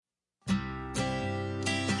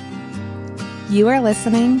You are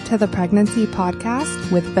listening to the Pregnancy Podcast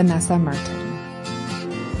with Vanessa Merton.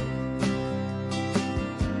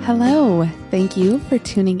 Hello, thank you for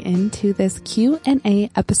tuning in to this Q&A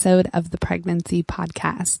episode of the Pregnancy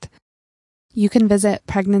Podcast. You can visit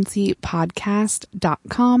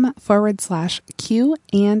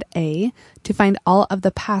pregnancypodcast.com/Q&A to find all of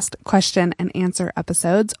the past question and answer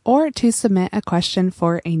episodes or to submit a question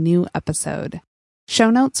for a new episode.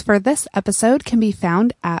 Show notes for this episode can be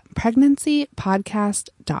found at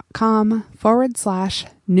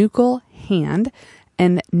pregnancypodcast.com/Nuchal hand,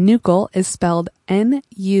 and Nuchal is spelled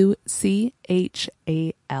Nuchal.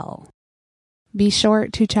 Be sure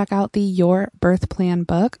to check out the Your Birth Plan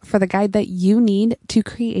book for the guide that you need to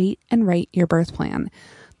create and write your birth plan.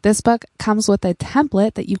 This book comes with a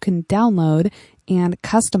template that you can download and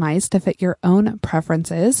customize to fit your own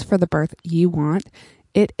preferences for the birth you want.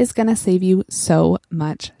 It is going to save you so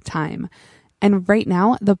much time. And right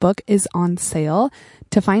now, the book is on sale.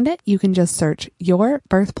 To find it, you can just search Your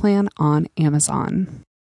Birth Plan on Amazon.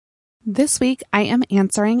 This week, I am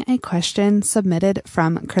answering a question submitted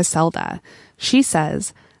from Griselda. She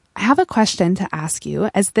says, I have a question to ask you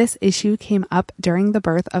as this issue came up during the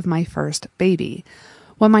birth of my first baby.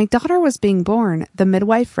 When my daughter was being born, the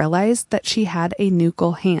midwife realized that she had a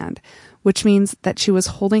nuchal hand, which means that she was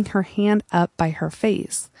holding her hand up by her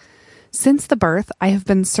face. Since the birth, I have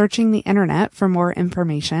been searching the internet for more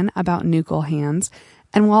information about nuchal hands,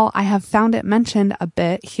 and while I have found it mentioned a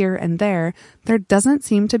bit here and there doesn't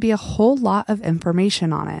seem to be a whole lot of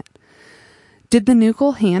information on it. Did the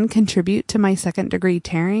nuchal hand contribute to my second-degree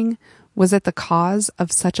tearing? Was it the cause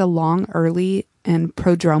of such a long, early, and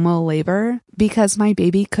prodromal labor because my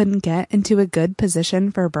baby couldn't get into a good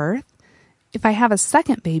position for birth? If I have a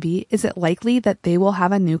second baby, is it likely that they will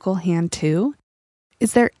have a nuchal hand too?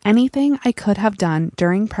 Is there anything I could have done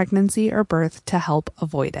during pregnancy or birth to help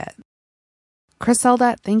avoid it?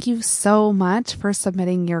 Griselda, thank you so much for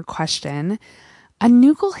submitting your question. A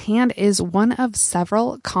nuchal hand is one of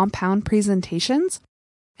several compound presentations,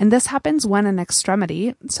 and this happens when an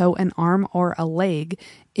extremity, so an arm or a leg,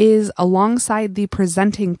 is alongside the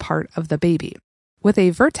presenting part of the baby. With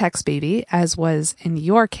a vertex baby, as was in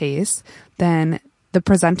your case, then the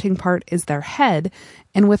presenting part is their head,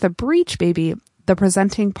 and with a breech baby, the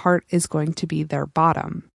presenting part is going to be their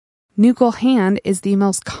bottom. Nuchal hand is the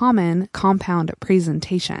most common compound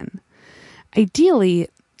presentation. Ideally,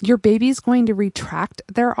 your baby's going to retract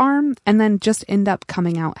their arm and then just end up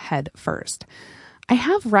coming out head first. I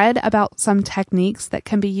have read about some techniques that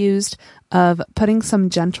can be used of putting some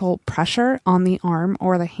gentle pressure on the arm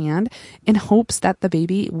or the hand in hopes that the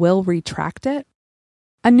baby will retract it.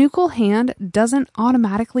 A nuchal hand doesn't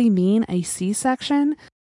automatically mean a C-section,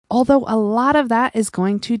 although a lot of that is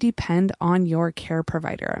going to depend on your care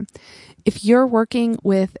provider. If you're working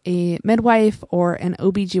with a midwife or an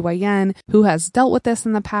OBGYN who has dealt with this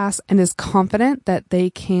in the past and is confident that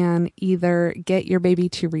they can either get your baby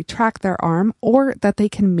to retract their arm or that they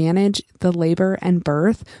can manage the labor and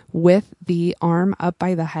birth with the arm up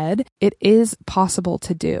by the head, it is possible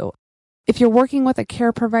to do. If you're working with a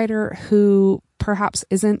care provider who perhaps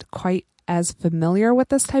isn't quite as familiar with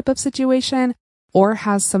this type of situation, or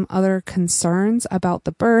has some other concerns about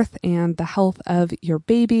the birth and the health of your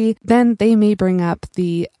baby, then they may bring up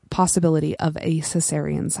the possibility of a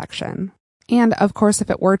cesarean section. And of course, if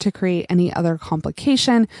it were to create any other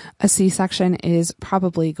complication, a C-section is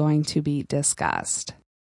probably going to be discussed.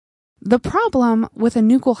 The problem with a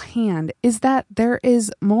nuchal hand is that there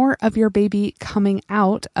is more of your baby coming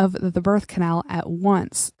out of the birth canal at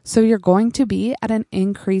once, so you're going to be at an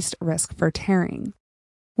increased risk for tearing.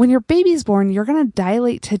 When your baby's born, you're going to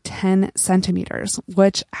dilate to 10 centimeters,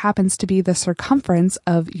 which happens to be the circumference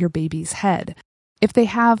of your baby's head. If they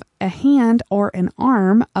have a hand or an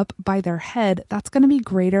arm up by their head, that's going to be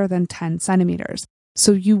greater than 10 centimeters.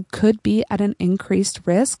 So you could be at an increased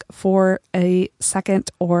risk for a second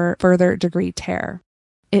or further degree tear.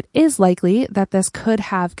 It is likely that this could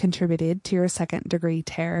have contributed to your second degree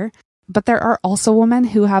tear. But there are also women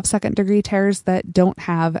who have second-degree tears that don't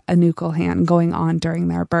have a nuchal hand going on during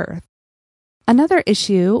their birth. Another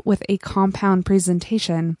issue with a compound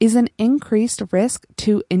presentation is an increased risk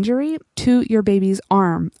to injury to your baby's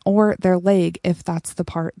arm or their leg if that's the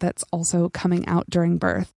part that's also coming out during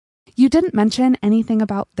birth. You didn't mention anything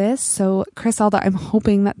about this, so Griselda, I'm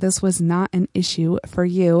hoping that this was not an issue for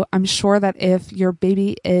you. I'm sure that if your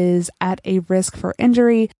baby is at a risk for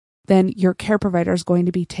injury, then your care provider is going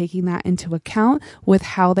to be taking that into account with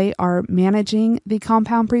how they are managing the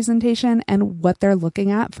compound presentation and what they're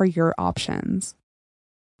looking at for your options.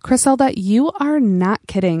 Griselda, you are not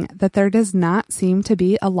kidding that there does not seem to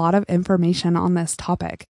be a lot of information on this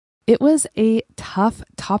topic. It was a tough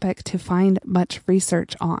topic to find much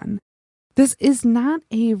research on. This is not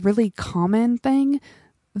a really common thing.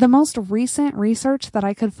 The most recent research that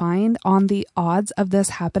I could find on the odds of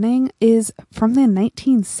this happening is from the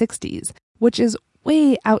 1960s, which is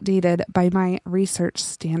way outdated by my research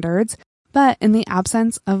standards, but in the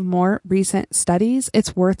absence of more recent studies,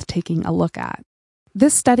 it's worth taking a look at.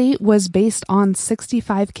 This study was based on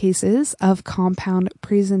 65 cases of compound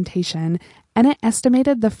presentation, and it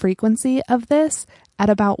estimated the frequency of this at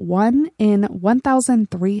about 1 in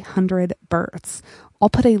 1,300 births. I'll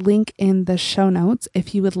put a link in the show notes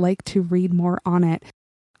if you would like to read more on it.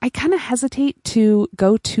 I kind of hesitate to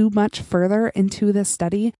go too much further into this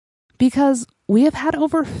study because we have had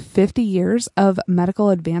over 50 years of medical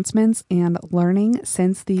advancements and learning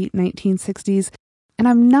since the 1960s, and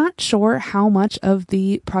I'm not sure how much of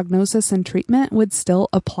the prognosis and treatment would still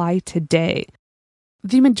apply today.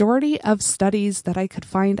 The majority of studies that I could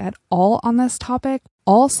find at all on this topic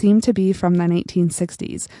all seem to be from the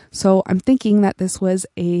 1960s, so I'm thinking that this was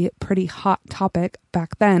a pretty hot topic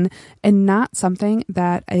back then and not something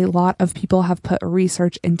that a lot of people have put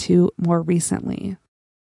research into more recently.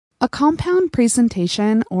 A compound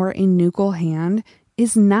presentation or a nuchal hand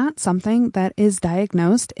is not something that is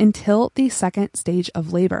diagnosed until the second stage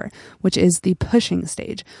of labor, which is the pushing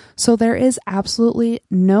stage. So there is absolutely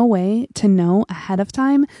no way to know ahead of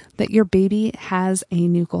time that your baby has a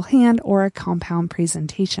nuchal hand or a compound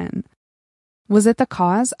presentation. Was it the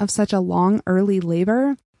cause of such a long early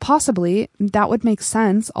labor? Possibly. That would make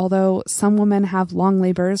sense, although some women have long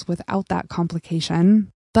labors without that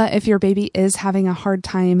complication. But if your baby is having a hard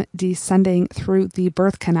time descending through the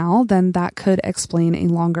birth canal, then that could explain a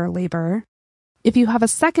longer labor. If you have a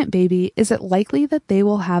second baby, is it likely that they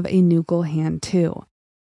will have a nuchal hand too?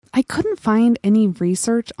 I couldn't find any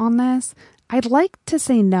research on this. I'd like to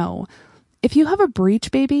say no. If you have a breech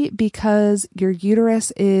baby because your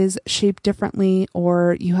uterus is shaped differently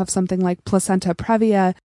or you have something like placenta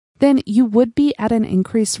previa, then you would be at an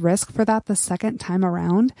increased risk for that the second time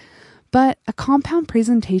around. But a compound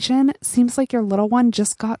presentation seems like your little one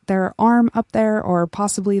just got their arm up there or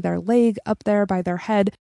possibly their leg up there by their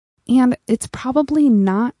head, and it's probably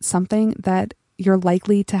not something that you're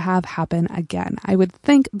likely to have happen again. I would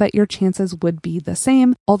think that your chances would be the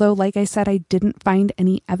same, although like I said, I didn't find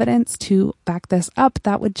any evidence to back this up.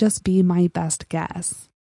 That would just be my best guess.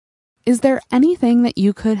 Is there anything that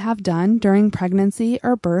you could have done during pregnancy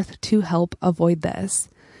or birth to help avoid this?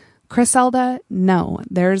 Criselda, no,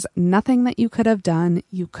 there's nothing that you could have done.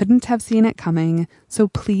 You couldn't have seen it coming, so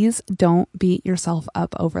please don't beat yourself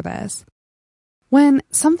up over this. When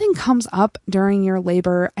something comes up during your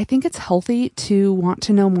labor, I think it's healthy to want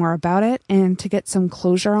to know more about it and to get some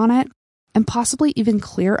closure on it, and possibly even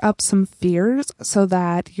clear up some fears so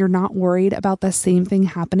that you're not worried about the same thing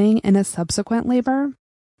happening in a subsequent labor.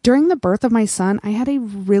 During the birth of my son, I had a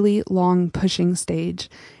really long pushing stage.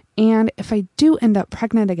 And if I do end up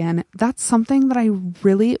pregnant again, that's something that I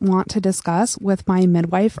really want to discuss with my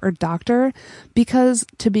midwife or doctor, because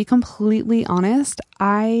to be completely honest,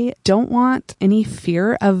 I don't want any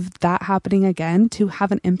fear of that happening again to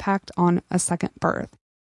have an impact on a second birth.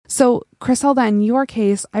 So, Criselda, in your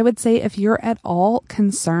case, I would say if you're at all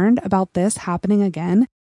concerned about this happening again,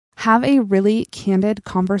 have a really candid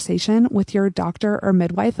conversation with your doctor or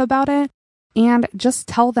midwife about it. And just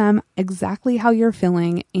tell them exactly how you're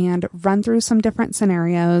feeling and run through some different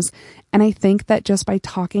scenarios. And I think that just by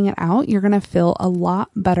talking it out, you're going to feel a lot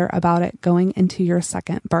better about it going into your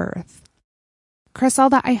second birth.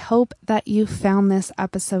 Criselda, I hope that you found this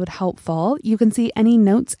episode helpful. You can see any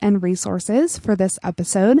notes and resources for this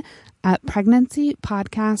episode at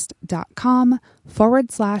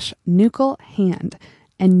pregnancypodcast.com/nuchal hand.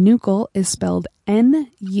 And nuchal is spelled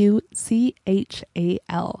Nuchal.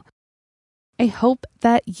 I hope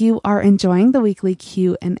that you are enjoying the weekly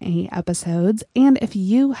Q&A episodes, and if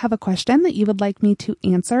you have a question that you would like me to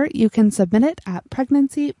answer, you can submit it at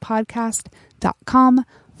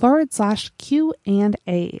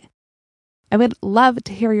pregnancypodcast.com/Q&A. I would love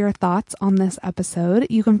to hear your thoughts on this episode.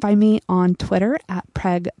 You can find me on Twitter at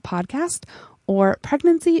Preg Podcast or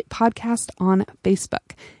Pregnancy Podcast on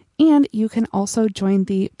Facebook. And you can also join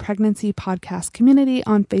the Pregnancy Podcast community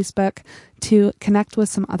on Facebook to connect with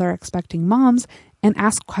some other expecting moms and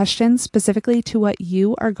ask questions specifically to what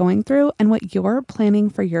you are going through and what you're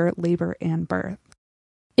planning for your labor and birth.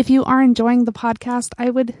 If you are enjoying the podcast,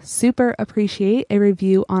 I would super appreciate a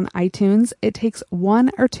review on iTunes. It takes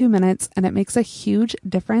 1 or 2 minutes and it makes a huge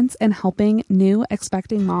difference in helping new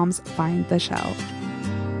expecting moms find the show.